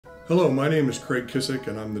Hello, my name is Craig Kissick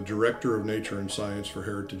and I'm the Director of Nature and Science for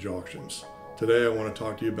Heritage Auctions. Today I want to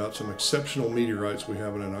talk to you about some exceptional meteorites we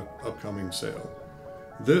have in an upcoming sale.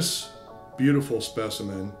 This beautiful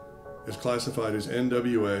specimen is classified as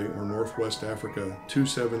NWA, or Northwest Africa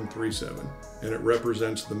 2737, and it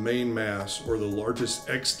represents the main mass, or the largest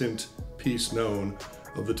extant piece known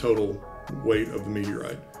of the total weight of the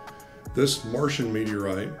meteorite. This Martian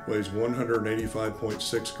meteorite weighs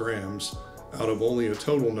 185.6 grams out of only a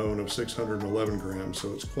total known of 611 grams,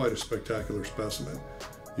 so it's quite a spectacular specimen.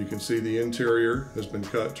 You can see the interior has been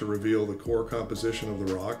cut to reveal the core composition of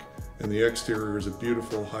the rock, and the exterior is a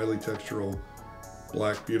beautiful, highly textural,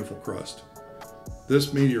 black, beautiful crust.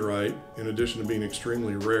 This meteorite, in addition to being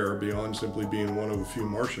extremely rare, beyond simply being one of a few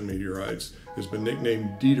Martian meteorites, has been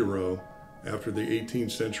nicknamed Diderot after the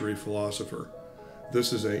 18th century philosopher.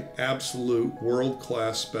 This is an absolute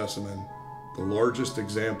world-class specimen, the largest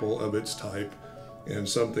example of its type, and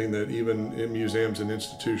something that even in museums and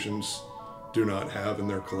institutions do not have in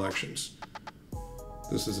their collections.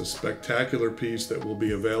 This is a spectacular piece that will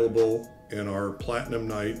be available in our Platinum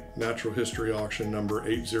Night Natural History Auction number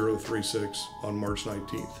 8036 on March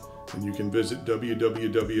 19th. And you can visit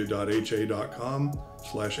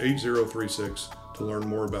www.ha.com/8036 to learn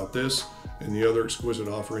more about this and the other exquisite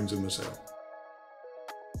offerings in the sale.